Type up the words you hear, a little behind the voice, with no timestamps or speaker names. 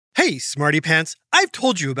Hey, Smarty Pants. I've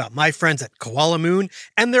told you about my friends at Koala Moon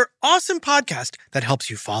and their awesome podcast that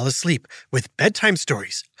helps you fall asleep with bedtime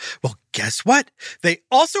stories. Well, guess what? They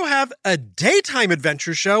also have a daytime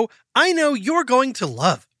adventure show I know you're going to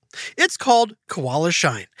love. It's called Koala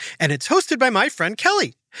Shine, and it's hosted by my friend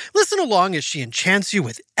Kelly. Listen along as she enchants you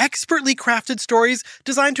with expertly crafted stories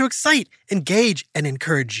designed to excite, engage, and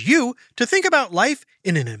encourage you to think about life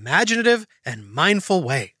in an imaginative and mindful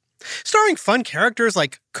way. Starring fun characters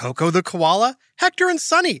like Coco the Koala, Hector and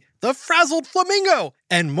Sunny, the Frazzled Flamingo,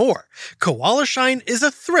 and more. Koala Shine is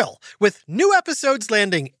a thrill, with new episodes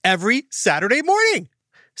landing every Saturday morning.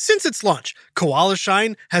 Since its launch, Koala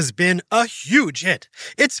Shine has been a huge hit.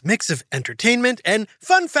 Its mix of entertainment and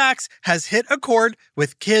fun facts has hit a chord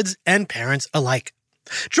with kids and parents alike.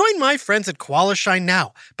 Join my friends at Koala Shine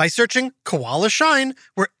now by searching Koala Shine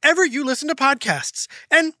wherever you listen to podcasts,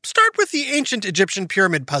 and start with the ancient Egyptian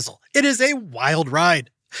pyramid puzzle. It is a wild ride.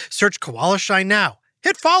 Search Koala Shine now,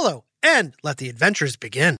 hit follow, and let the adventures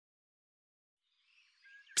begin.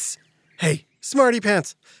 Psst. Hey, Smarty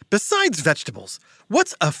Pants. Besides vegetables,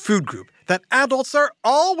 what's a food group that adults are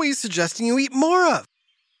always suggesting you eat more of?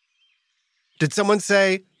 Did someone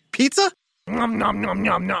say pizza? Nom nom nom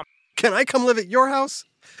nom nom. Can I come live at your house?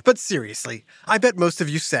 But seriously, I bet most of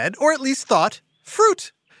you said, or at least thought,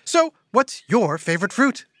 fruit. So what's your favorite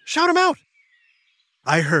fruit? Shout them out.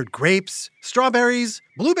 I heard grapes, strawberries,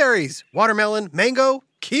 blueberries, watermelon, mango,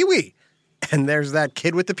 kiwi. And there's that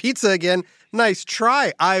kid with the pizza again. Nice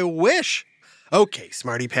try, I wish. Okay,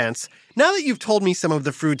 Smarty Pants, now that you've told me some of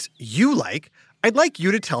the fruits you like, I'd like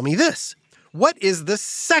you to tell me this. What is the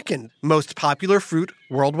second most popular fruit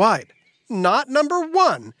worldwide? Not number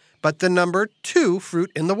 1, but the number 2 fruit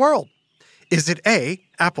in the world. Is it A,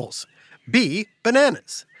 apples, B,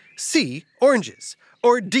 bananas, C, oranges,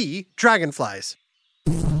 or D, dragonflies?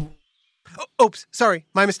 Oops, sorry,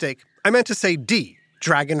 my mistake. I meant to say D,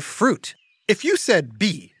 dragon fruit. If you said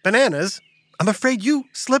B, bananas, I'm afraid you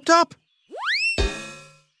slipped up.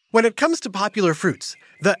 When it comes to popular fruits,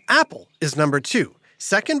 the apple is number 2,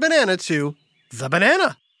 second banana to the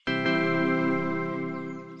banana.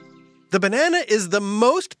 The banana is the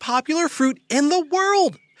most popular fruit in the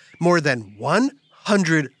world. More than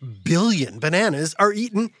 100 billion bananas are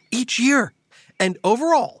eaten each year. And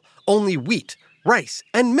overall, only wheat, rice,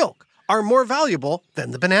 and milk are more valuable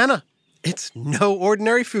than the banana. It's no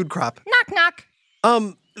ordinary food crop. Knock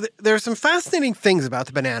knock. There's some fascinating things about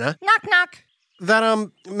the banana. Knock knock.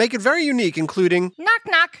 That, make it very unique, including... Knock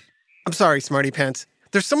knock. I'm sorry, Smarty Pants.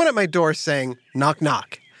 There's someone at my door saying, knock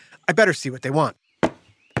knock. I better see what they want.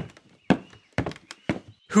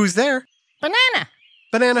 Who's there? Banana.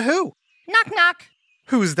 Banana who? Knock knock.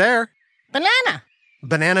 Who's there? Banana.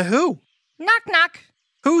 Banana who? Knock knock.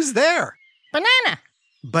 Who's there? Banana.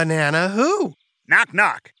 Banana who? Knock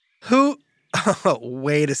knock. Who? Oh,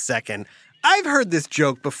 wait a second. I've heard this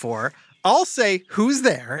joke before. I'll say, who's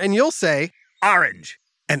there? And you'll say... Orange.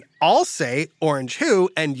 And I'll say, orange who?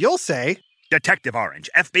 And you'll say... Detective Orange,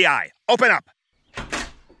 FBI, open up.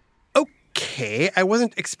 Okay, I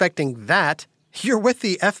wasn't expecting that. You're with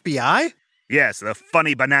the FBI? Yes, the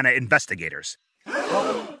funny banana investigators.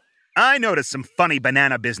 I noticed some funny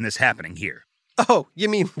banana business happening here. Oh, you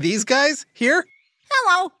mean these guys here?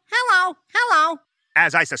 Hello. Hello. Hello.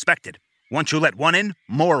 As I suspected, once you let one in,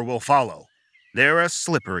 more will follow. They're a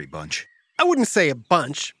slippery bunch. I wouldn't say a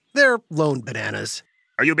bunch. They're lone bananas.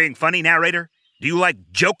 Are you being funny, narrator? Do you like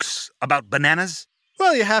jokes about bananas?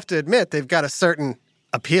 Well, you have to admit they've got a certain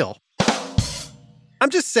appeal. I'm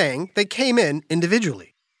just saying they came in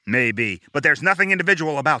individually. Maybe, but there's nothing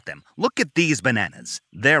individual about them. Look at these bananas.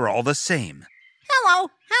 They're all the same. Hello.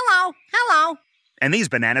 Hello. Hello. And these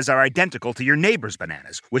bananas are identical to your neighbor's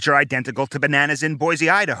bananas, which are identical to bananas in Boise,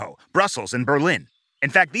 Idaho, Brussels, and Berlin. In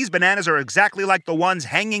fact, these bananas are exactly like the ones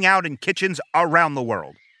hanging out in kitchens around the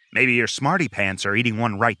world. Maybe your Smarty Pants are eating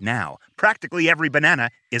one right now. Practically every banana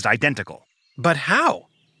is identical. But how?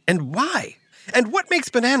 And why? And what makes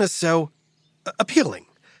bananas so appealing?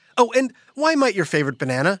 Oh, and why might your favorite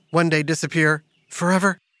banana one day disappear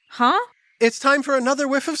forever? Huh? It's time for another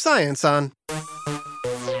whiff of science on...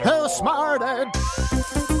 Who smarted?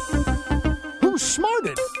 Who's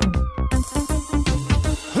smarted?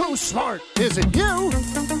 Who's smart? Is it you?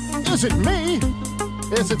 Is it me?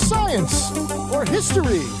 Is it science or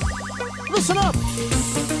history? Listen up,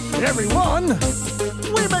 everyone.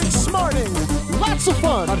 We make smarting lots of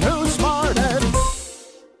fun on Who Smarted.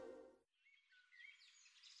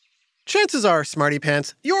 Chances are, Smarty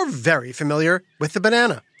Pants, you're very familiar with the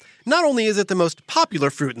banana. Not only is it the most popular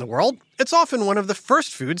fruit in the world, it's often one of the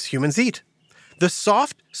first foods humans eat. The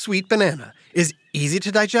soft, sweet banana is easy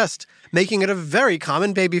to digest, making it a very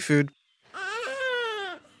common baby food.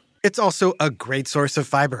 It's also a great source of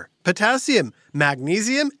fiber, potassium,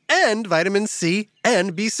 magnesium, and vitamin C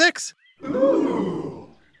and B6. Ooh.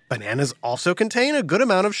 Bananas also contain a good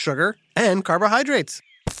amount of sugar and carbohydrates.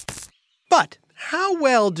 But how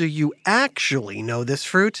well do you actually know this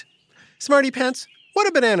fruit? Smarty Pants, what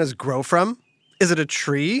do bananas grow from? Is it a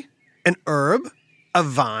tree, an herb, a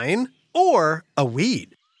vine, or a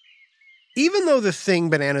weed? Even though the thing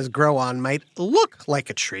bananas grow on might look like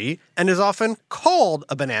a tree and is often called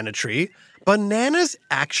a banana tree, bananas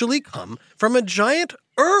actually come from a giant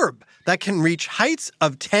herb that can reach heights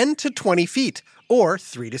of 10 to 20 feet, or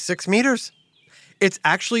 3 to 6 meters. It's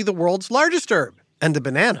actually the world's largest herb, and the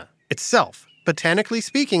banana itself, botanically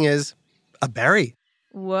speaking, is a berry.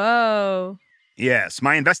 Whoa. Yes,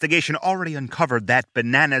 my investigation already uncovered that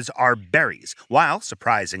bananas are berries, while,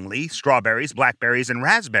 surprisingly, strawberries, blackberries, and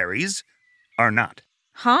raspberries are not.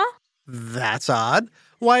 Huh? That's odd.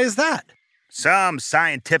 Why is that? Some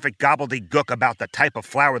scientific gobbledygook about the type of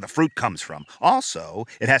flower the fruit comes from. Also,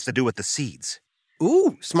 it has to do with the seeds.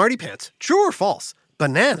 Ooh, Smarty Pants. True or false?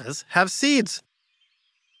 Bananas have seeds.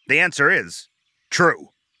 The answer is true.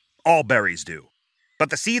 All berries do. But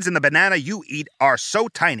the seeds in the banana you eat are so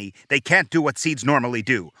tiny they can't do what seeds normally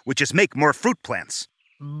do, which is make more fruit plants.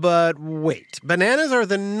 But wait, bananas are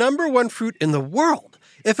the #1 fruit in the world.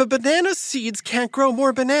 If a banana's seeds can't grow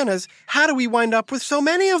more bananas, how do we wind up with so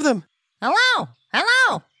many of them? Hello,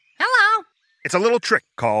 hello, hello. It's a little trick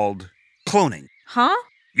called cloning. Huh?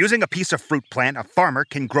 Using a piece of fruit plant, a farmer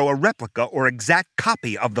can grow a replica or exact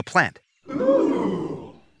copy of the plant.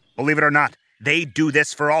 Ooh. Believe it or not, they do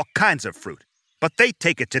this for all kinds of fruit. But they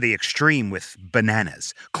take it to the extreme with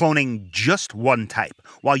bananas, cloning just one type.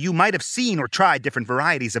 While you might have seen or tried different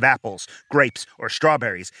varieties of apples, grapes, or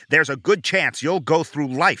strawberries, there's a good chance you'll go through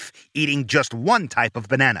life eating just one type of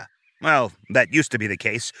banana. Well, that used to be the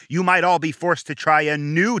case. You might all be forced to try a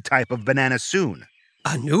new type of banana soon.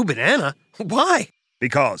 A new banana? Why?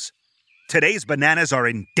 Because today's bananas are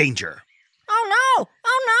in danger. Oh no,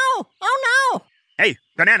 oh no, oh no. Hey,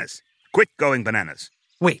 bananas! Quit going bananas.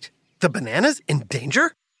 Wait, the banana's in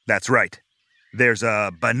danger? That's right. There's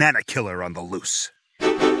a banana killer on the loose.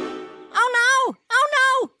 Oh no, oh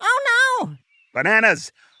no, oh no.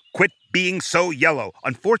 Bananas! Quit being so yellow.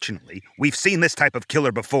 Unfortunately, we've seen this type of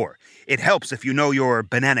killer before. It helps if you know your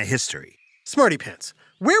banana history. Smarty Pants,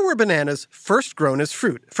 where were bananas first grown as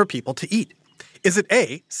fruit for people to eat? Is it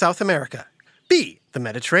A, South America, B, the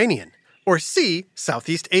Mediterranean, or C,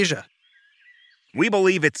 Southeast Asia? We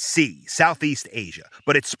believe it's C, Southeast Asia,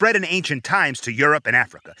 but it spread in ancient times to Europe and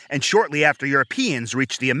Africa, and shortly after Europeans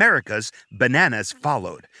reached the Americas, bananas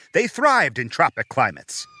followed. They thrived in tropic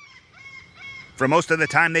climates. For most of the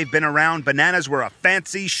time they've been around, bananas were a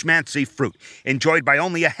fancy schmancy fruit, enjoyed by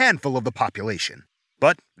only a handful of the population.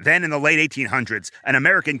 But then in the late 1800s, an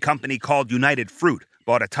American company called United Fruit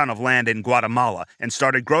bought a ton of land in Guatemala and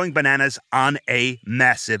started growing bananas on a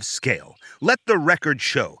massive scale. Let the record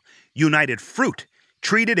show, United Fruit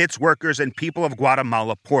treated its workers and people of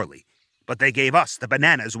Guatemala poorly, but they gave us the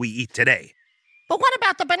bananas we eat today. But what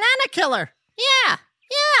about the banana killer?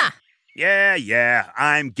 Yeah,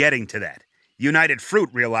 I'm getting to that. United Fruit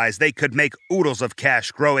realized they could make oodles of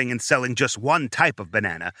cash growing and selling just one type of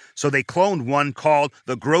banana, so they cloned one called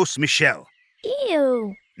the Gros Michel.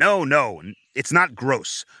 Ew. No, it's not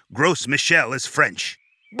Gros. Gros Michel is French.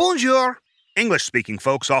 Bonjour. English-speaking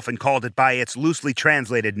folks often called it by its loosely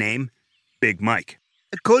translated name, Big Mike.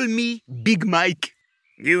 Call me Big Mike.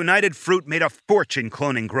 United Fruit made a fortune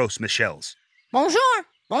cloning Gros Michels. Bonjour,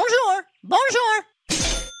 bonjour, bonjour.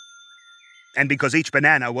 And because each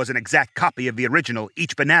banana was an exact copy of the original,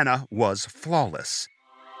 each banana was flawless.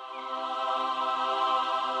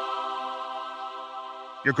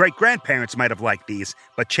 Your great-grandparents might have liked these,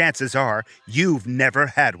 but chances are you've never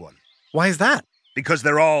had one. Why is that? Because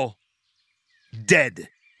they're all dead.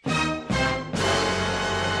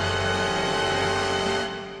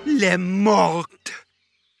 Les mortes.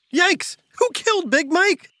 Yikes! Who killed Big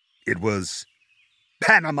Mike? It was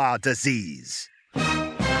Panama disease. No,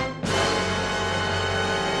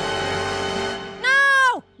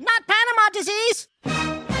 not Panama disease.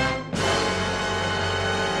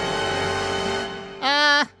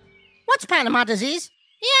 What's Panama disease?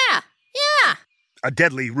 Yeah. A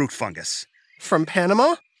deadly root fungus. From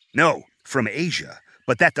Panama? No, from Asia.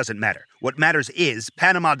 But that doesn't matter. What matters is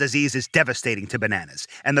Panama disease is devastating to bananas,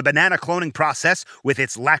 and the banana cloning process, with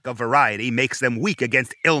its lack of variety, makes them weak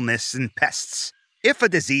against illness and pests. If a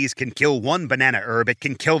disease can kill one banana herb, it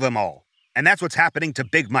can kill them all. And that's what's happening to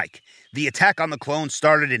Big Mike. The attack on the clones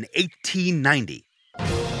started in 1890.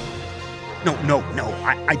 No.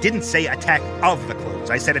 I didn't say attack of the clones.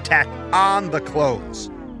 I said attack on the clones.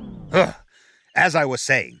 Ugh. As I was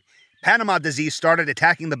saying, Panama disease started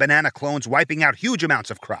attacking the banana clones, wiping out huge amounts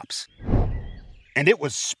of crops. And it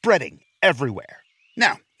was spreading everywhere.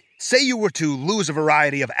 Now, say you were to lose a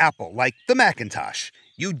variety of apple, like the Macintosh.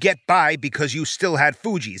 You'd get by because you still had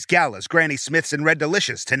Fuji's, Galas, Granny Smiths, and Red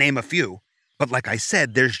Delicious, to name a few. But like I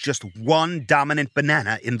said, there's just one dominant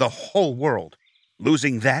banana in the whole world.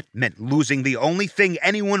 Losing that meant losing the only thing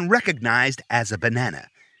anyone recognized as a banana.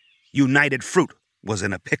 United Fruit was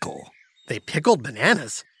in a pickle. They pickled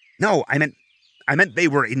bananas? No, I meant they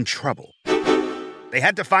were in trouble. They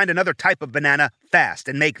had to find another type of banana fast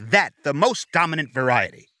and make that the most dominant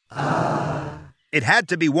variety. It had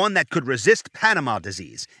to be one that could resist Panama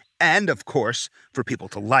disease. And, of course, for people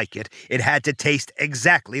to like it, it had to taste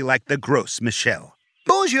exactly like the Gros Michel.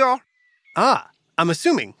 Bonjour! Ah, I'm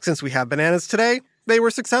assuming, since we have bananas today, they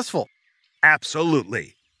were successful.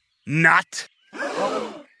 Absolutely not.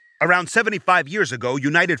 Around 75 years ago,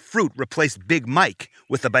 United Fruit replaced Big Mike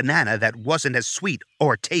with a banana that wasn't as sweet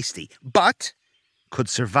or tasty, but could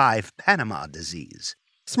survive Panama disease.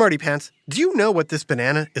 Smarty Pants, do you know what this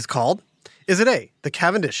banana is called? Is it A, the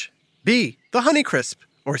Cavendish, B, the Honeycrisp,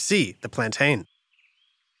 or C, the plantain?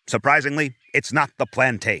 Surprisingly, it's not the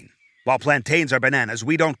plantain. While plantains are bananas,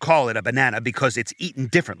 we don't call it a banana because it's eaten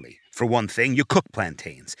differently. For one thing, you cook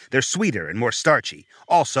plantains. They're sweeter and more starchy.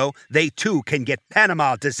 Also, they too can get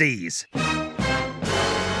Panama disease.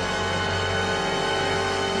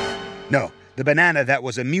 No, the banana that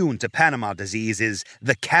was immune to Panama disease is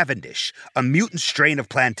the Cavendish, a mutant strain of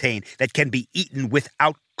plantain that can be eaten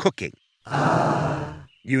without cooking.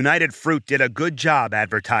 United Fruit did a good job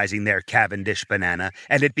advertising their Cavendish banana,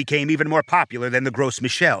 and it became even more popular than the Gros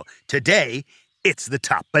Michel. Today, it's the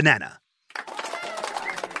top banana.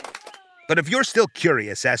 But if you're still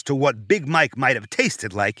curious as to what Big Mike might have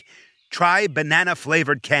tasted like, try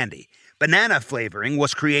banana-flavored candy. Banana flavoring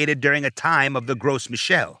was created during a time of the Gros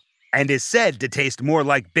Michel, and is said to taste more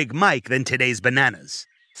like Big Mike than today's bananas.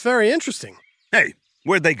 It's very interesting. Hey,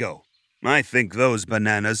 where'd they go? I think those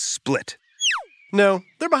bananas split. No,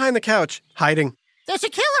 they're behind the couch, hiding. There's a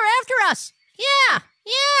killer after us. Yeah.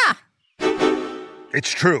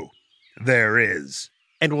 It's true. There is.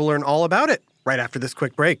 And we'll learn all about it right after this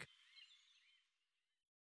quick break.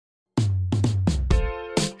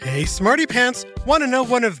 Hey, Smarty Pants, want to know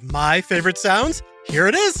one of my favorite sounds? Here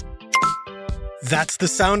it is. That's the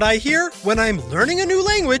sound I hear when I'm learning a new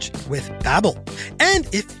language with Babbel. And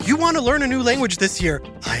if you want to learn a new language this year,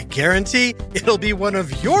 I guarantee it'll be one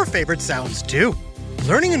of your favorite sounds too.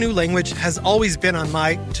 Learning a new language has always been on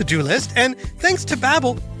my to-do list, and thanks to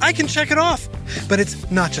Babbel, I can check it off. But it's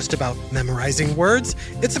not just about memorizing words,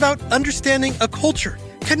 it's about understanding a culture,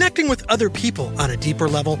 connecting with other people on a deeper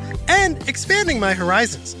level, and expanding my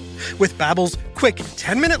horizons. With Babbel's quick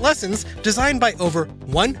 10-minute lessons designed by over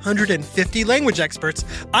 150 language experts,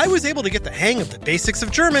 I was able to get the hang of the basics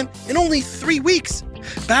of German in only 3 weeks.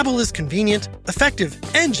 Babbel is convenient, effective,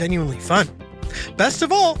 and genuinely fun. Best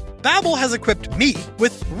of all, Babbel has equipped me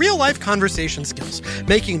with real-life conversation skills,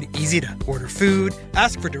 making it easy to order food,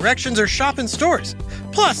 ask for directions, or shop in stores.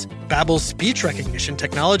 Plus, Babbel's speech recognition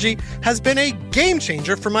technology has been a game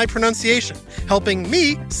changer for my pronunciation, helping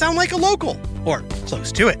me sound like a local, or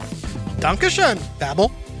close to it. Dankeschön, Babbel.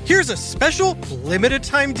 Here's a special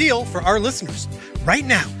limited-time deal for our listeners. Right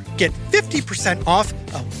now, get 50% off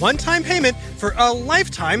a one-time payment for a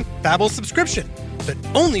lifetime Babbel subscription. But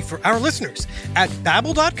only for our listeners at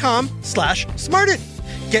babbel.com/smarted.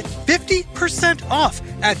 Get 50% off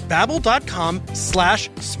at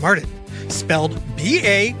babbel.com/smarted. Spelled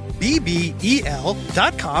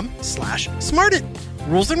BABBEL.com/smarted.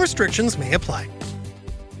 Rules and restrictions may apply.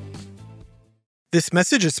 This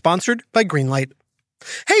message is sponsored by Greenlight.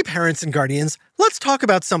 Hey, parents and guardians, let's talk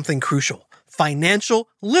about something crucial: financial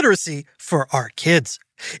literacy for our kids.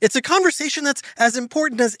 It's a conversation that's as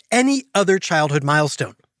important as any other childhood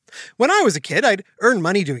milestone. When I was a kid, I'd earn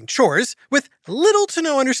money doing chores with little to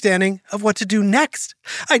no understanding of what to do next.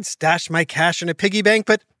 I'd stash my cash in a piggy bank,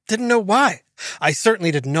 but didn't know why. I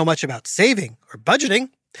certainly didn't know much about saving or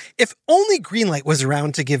budgeting. If only Greenlight was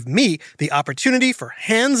around to give me the opportunity for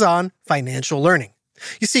hands-on financial learning.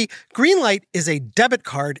 You see, Greenlight is a debit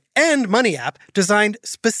card and money app designed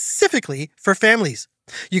specifically for families.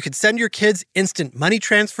 You can send your kids instant money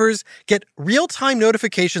transfers, get real-time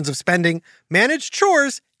notifications of spending, manage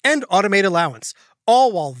chores, and automate allowance,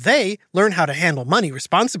 all while they learn how to handle money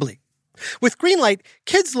responsibly. With Greenlight,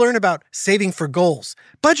 kids learn about saving for goals,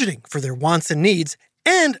 budgeting for their wants and needs,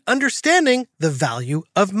 and understanding the value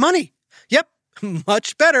of money. Yep,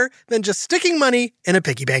 much better than just sticking money in a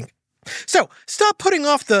piggy bank. So stop putting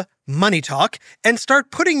off the money talk and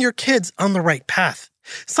start putting your kids on the right path.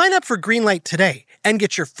 Sign up for Greenlight today and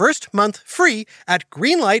get your first month free at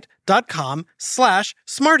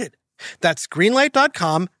greenlight.com/smarted. That's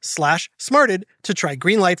greenlight.com/smarted to try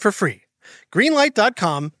Greenlight for free.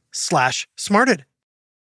 greenlight.com/smarted.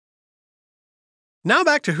 Now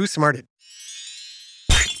back to Who Smarted.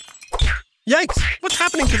 Yikes, what's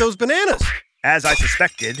happening to those bananas? As I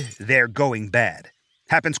suspected, they're going bad.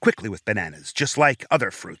 Happens quickly with bananas, just like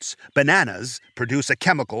other fruits. Bananas produce a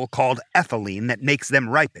chemical called ethylene that makes them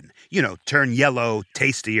ripen. Turn yellow,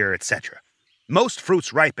 tastier, etc. Most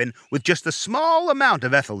fruits ripen with just a small amount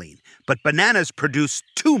of ethylene, but bananas produce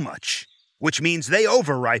too much, which means they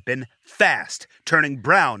over-ripen fast, turning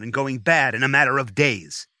brown and going bad in a matter of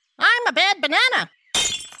days. I'm a bad banana.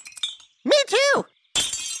 Me too.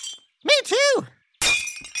 Me too.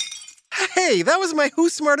 Hey, that was my Who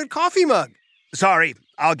Smarted coffee mug. Sorry,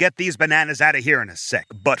 I'll get these bananas out of here in a sec.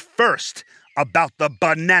 But first, about the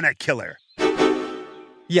banana killer.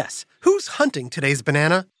 Yes, who's hunting today's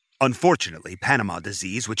banana? Unfortunately, Panama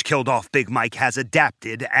disease, which killed off Big Mike, has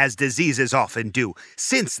adapted, as diseases often do.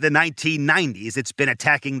 Since the 1990s, it's been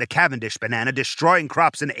attacking the Cavendish banana, destroying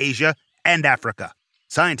crops in Asia and Africa.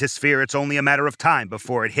 Scientists fear it's only a matter of time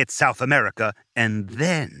before it hits South America, and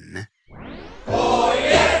then... Oh,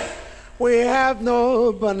 yes! We have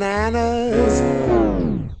no bananas.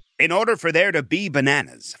 In order for there to be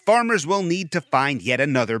bananas, farmers will need to find yet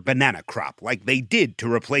another banana crop, like they did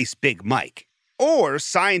to replace Big Mike. Or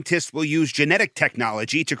scientists will use genetic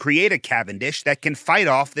technology to create a Cavendish that can fight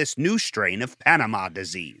off this new strain of Panama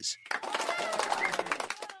disease.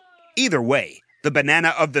 Either way, the banana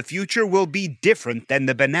of the future will be different than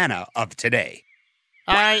the banana of today.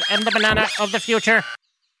 I am the banana of the future.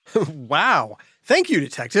 Wow. Thank you,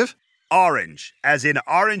 Detective. Orange, as in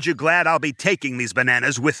aren't you glad I'll be taking these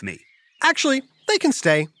bananas with me? Actually, they can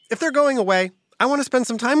stay. If they're going away, I want to spend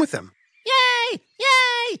some time with them. Yay!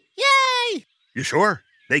 Yay! Yay! You sure?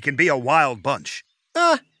 They can be a wild bunch.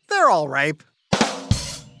 They're all ripe.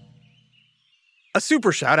 A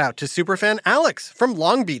super shout out to superfan Alex from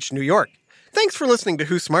Long Beach, New York. Thanks for listening to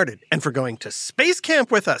Who Smarted and for going to space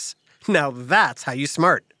camp with us. Now that's how you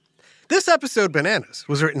smart. This episode, Bananas,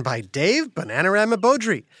 was written by Dave Bananarama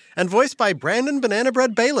Beaudry and voiced by Brandon Banana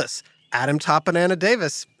Bread Bayless, Adam Top Banana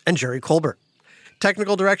Davis, and Jerry Colbert.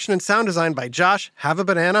 Technical direction and sound design by Josh Have a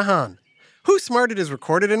Banana Han. Who Smarted is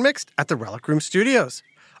recorded and mixed at the Relic Room Studios.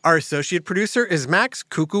 Our associate producer is Max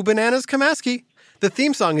Cuckoo Bananas Kamaski. The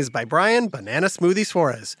theme song is by Brian Banana Smoothie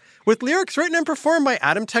Suarez, with lyrics written and performed by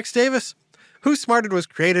Adam Tex Davis. Who Smarted was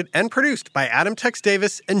created and produced by Adam Tex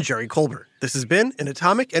Davis and Jerry Colbert. This has been an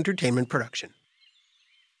Atomic Entertainment production.